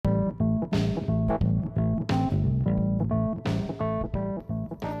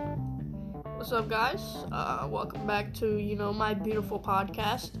What's up, guys? Welcome back to, my beautiful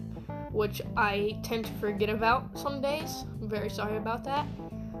podcast, which I tend to forget about some days. I'm very sorry about that.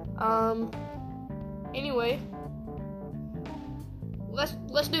 Anyway, let's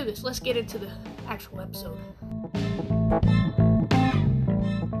do this. Let's get into the actual episode.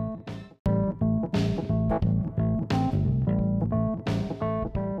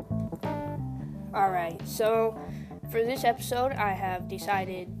 Alright, so for this episode, I have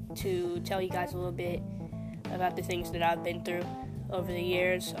decided to tell you guys a little bit about the things that I've been through over the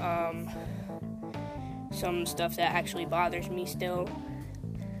years. Some stuff that actually bothers me still.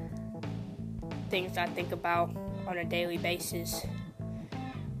 Things I think about on a daily basis.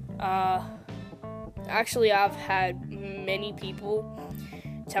 Actually, I've had many people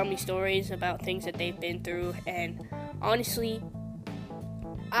tell me stories about things that they've been through, and honestly,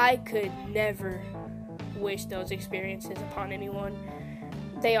 I could never wish those experiences upon anyone.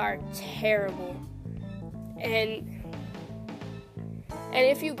 They are terrible. And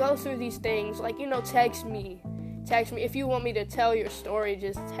if you go through these things, text me. If you want me to tell your story,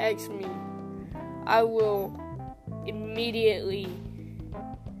 just text me. I will immediately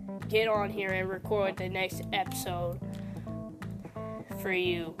get on here and record the next episode for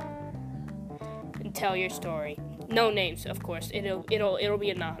you and tell your story. No names, of course. It'll be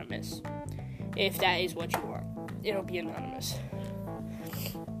anonymous. If that is what you want, it'll be anonymous.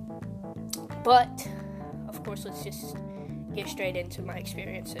 But of course, let's just get straight into my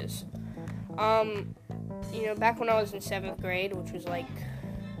experiences. Back when I was in 7th grade, which was like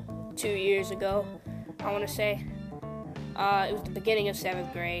 2 years ago, I want to say, it was the beginning of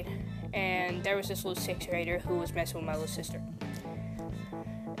 7th grade, and there was this little 6th grader who was messing with my little sister.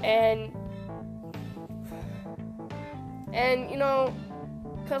 And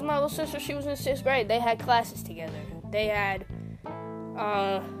because my little sister, she was in 6th grade, they had classes together. They had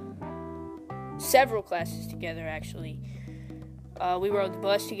several classes together, actually. We rode the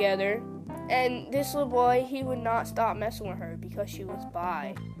bus together, and this little boy, he would not stop messing with her because she was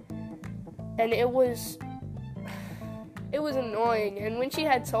bi. And it was annoying. And when she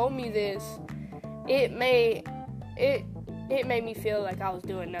had told me this, it made me feel like I was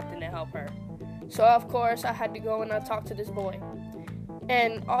doing nothing to help her. So of course I had to go and I talked to this boy,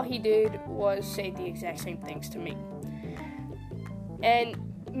 and all he did was say the exact same things to me. And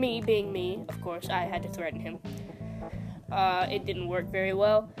me being me, of course, I had to threaten him. It didn't work very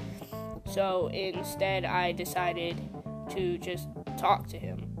well, so instead I decided to just talk to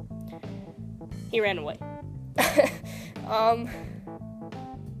him. He ran away.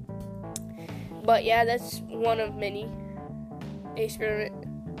 But yeah, that's one of many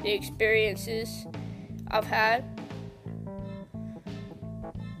experiences I've had.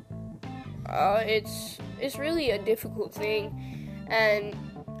 It's really a difficult thing, and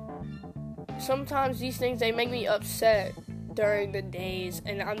sometimes these things, they make me upset during the days,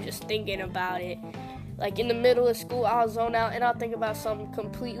 and I'm just thinking about it. Like in the middle of school, I'll zone out and I'll think about something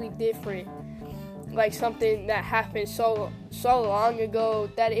completely different, like something that happened so long ago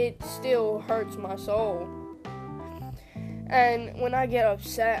that it still hurts my soul. And when I get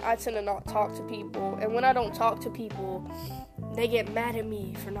upset, I tend to not talk to people. And when I don't talk to people, they get mad at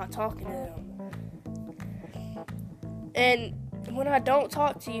me for not talking to them. And when I don't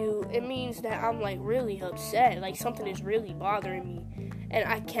talk to you, it means that I'm really upset. Like something is really bothering me, and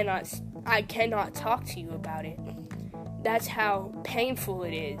I cannot talk to you about it. That's how painful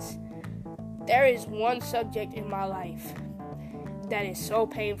it is. There is one subject in my life that is so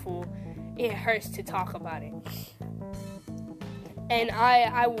painful, it hurts to talk about it. And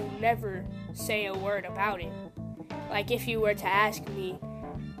I will never say a word about it. Like if you were to ask me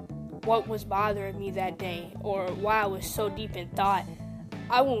what was bothering me that day, or why I was so deep in thought,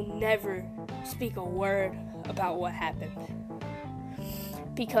 I will never speak a word about what happened,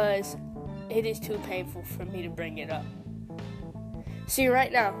 because it is too painful for me to bring it up. See,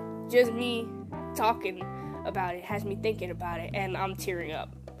 right now, just me talking about it has me thinking about it, and I'm tearing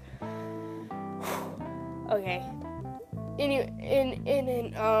up. Okay.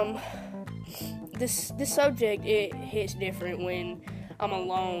 This subject, it hits different when I'm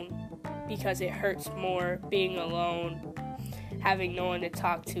alone, because it hurts more being alone, having no one to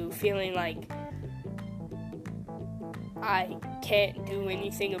talk to, feeling like I can't do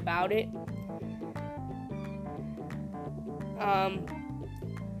anything about it. And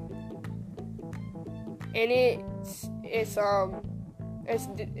it's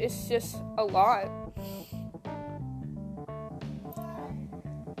just a lot.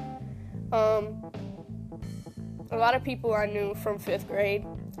 A lot of people I knew from 5th grade,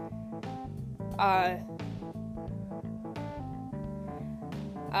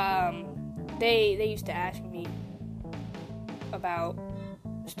 they used to ask me about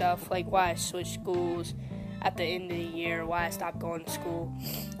stuff like why I switched schools at the end of the year, why I stopped going to school.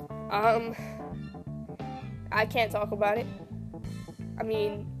 I can't talk about it. I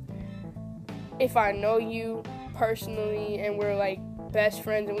mean, if I know you personally and we're like best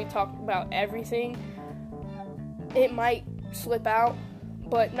friends and we talk about everything, it might slip out,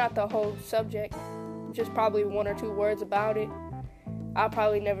 but not the whole subject. Just probably 1 or 2 words about it. I'll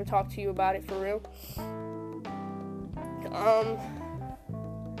probably never talk to you about it for real.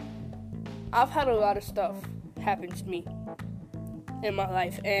 I've had a lot of stuff happen to me in my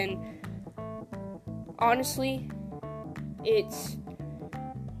life, and honestly, it's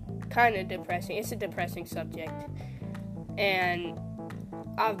kind of depressing. It's a depressing subject, and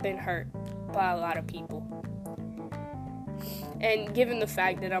I've been hurt by a lot of people. And given the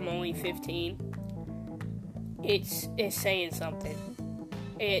fact that I'm only 15, it's saying something.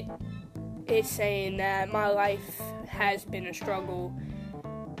 It's saying that my life has been a struggle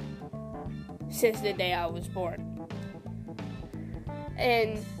since the day I was born.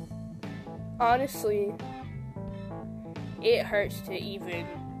 And honestly, it hurts to even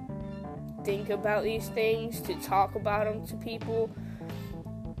think about these things, to talk about them to people.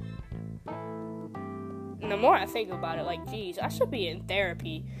 And the more I think about it, like, geez, I should be in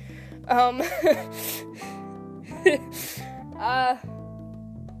therapy.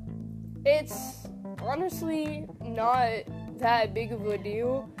 It's honestly not that big of a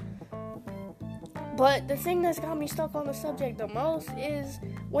deal. But the thing that's got me stuck on the subject the most is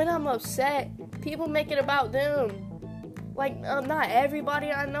when I'm upset, people make it about them. Like, not everybody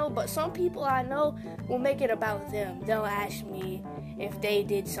I know, but some people I know will make it about them. They'll ask me if they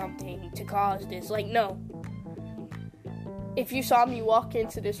did something to cause this. Like, no. If you saw me walk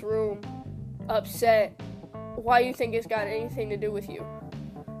into this room upset, why do you think it's got anything to do with you?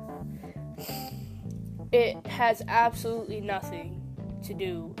 It has absolutely nothing to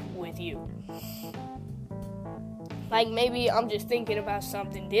do with you. Like, maybe I'm just thinking about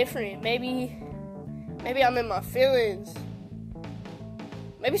something different. Maybe I'm in my feelings.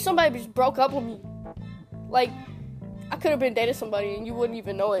 Maybe somebody just broke up with me. Like, I could have been dating somebody and you wouldn't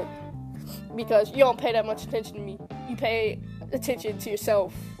even know it. Because you don't pay that much attention to me. You pay attention to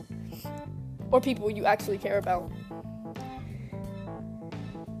yourself. Or people you actually care about.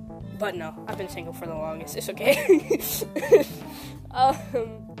 But no, I've been single for the longest. It's okay.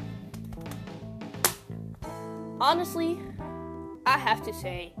 Honestly, I have to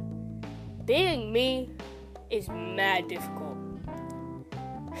say, being me is mad difficult.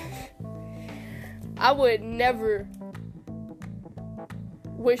 I would never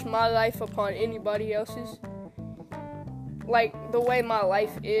wish my life upon anybody else's. Like, the way my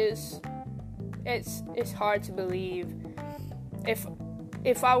life is, it's hard to believe.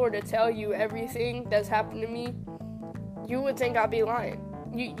 If I were to tell you everything that's happened to me, you would think I'd be lying.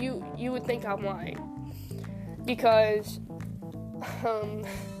 You would think I'm lying. Because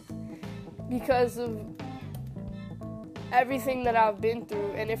of everything that I've been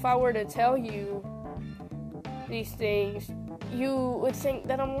through. And if I were to tell you these things, you would think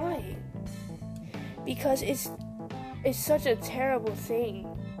that I'm lying. Because it's such a terrible thing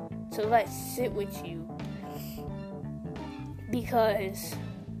to let sit with you. Because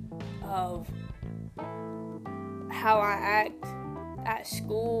of how I act at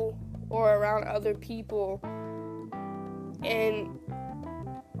school or around other people. And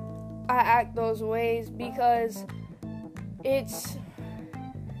I act those ways because it's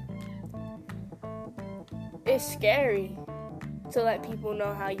scary to let people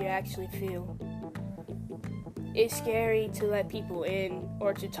know how you actually feel. It's scary to let people in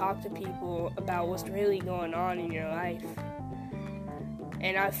or to talk to people about what's really going on in your life.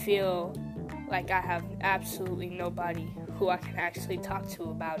 And I feel like I have absolutely nobody who I can actually talk to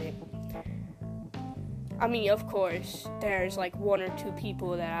about it. I mean, of course, there's like 1 or 2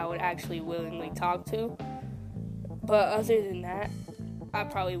 people that I would actually willingly talk to. But other than that, I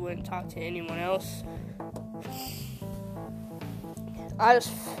probably wouldn't talk to anyone else. I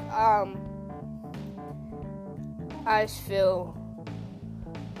just feel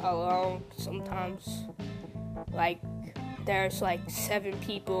alone sometimes. Like, there's like 7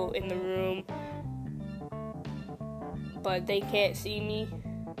 people in the room, but they can't see me.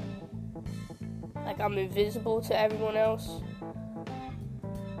 Like, I'm invisible to everyone else.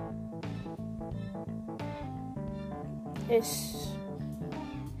 It's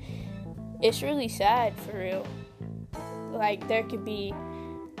really sad, for real. Like, there could be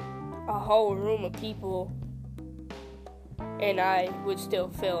a whole room of people and I would still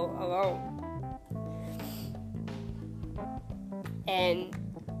feel alone. And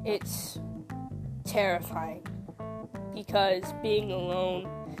it's terrifying, because being alone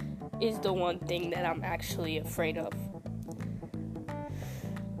is the one thing that I'm actually afraid of.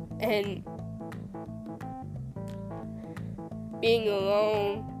 And being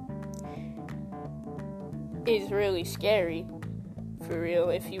alone is really scary, for real,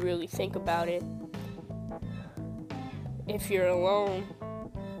 if you really think about it. If you're alone,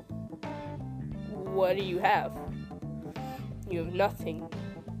 what do you have? You have nothing.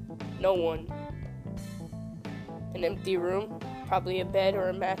 No one. An empty room, probably a bed or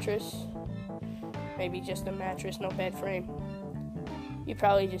a mattress. Maybe just a mattress, no bed frame. You're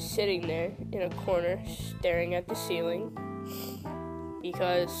probably just sitting there in a corner staring at the ceiling,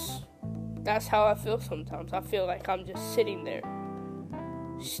 because that's how I feel sometimes. I feel like I'm just sitting there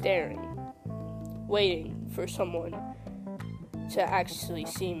staring, waiting for someone to actually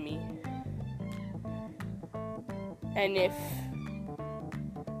see me. And if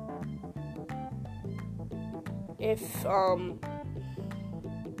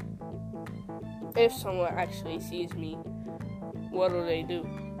someone actually sees me, what will they do?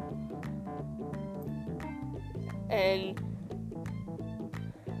 And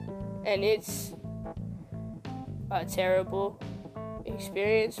it's a terrible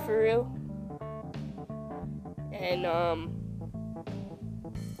experience, for real. And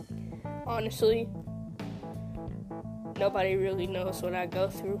honestly, nobody really knows what I go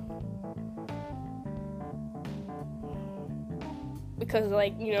through. Because,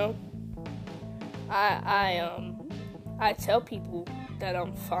 like, you know, I tell people that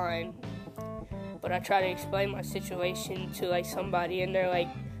I'm fine, but I try to explain my situation to, like, somebody, and they're like,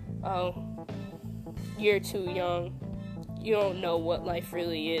 oh, you're too young. You don't know what life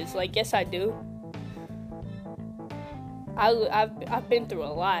really is. Like, yes, I do. I've been through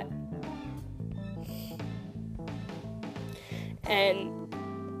a lot. And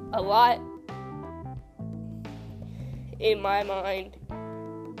a lot, in my mind,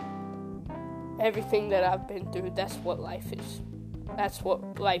 everything that I've been through, that's what life is. That's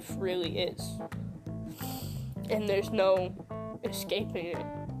what life really is. And there's no escaping it.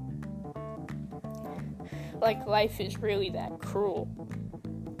 Like, life is really that cruel.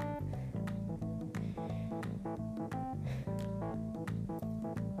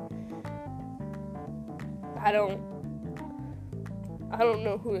 I don't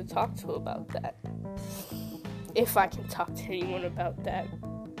know who to talk to about that. If I can talk to anyone about that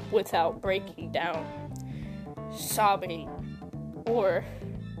without breaking down, sobbing, or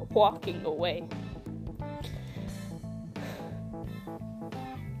walking away.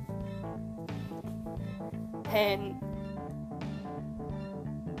 And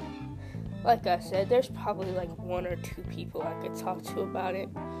like I said, there's probably like one or two people I could talk to about it,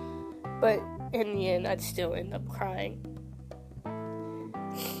 but in the end, I'd still end up crying.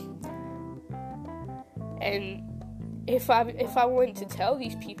 And if I went to tell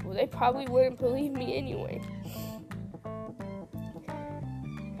these people, they probably wouldn't believe me anyway.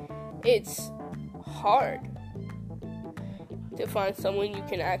 It's hard to find someone you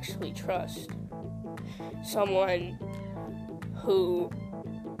can actually trust. Someone who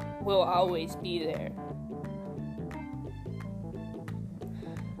will always be there.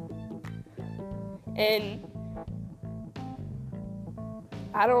 And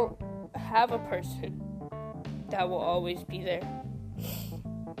I don't have a person that will always be there.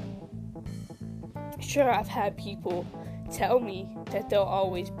 Sure, I've had people tell me that they'll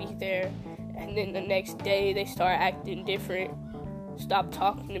always be there, and then the next day they start acting different, stop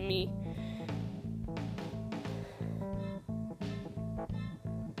talking to me.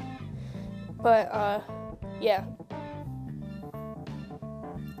 But, yeah.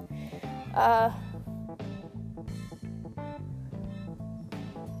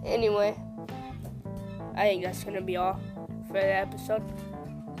 Anyway, I think that's gonna be all for the episode.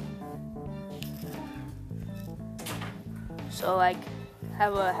 So, like,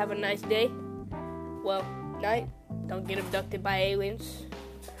 have a nice day. Well, night. Don't get abducted by aliens.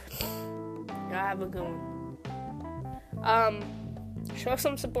 Y'all have a good one. Show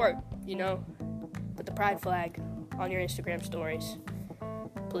some support, you know. Put the pride flag on your Instagram stories.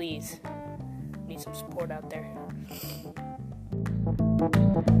 Please. Need some support out there.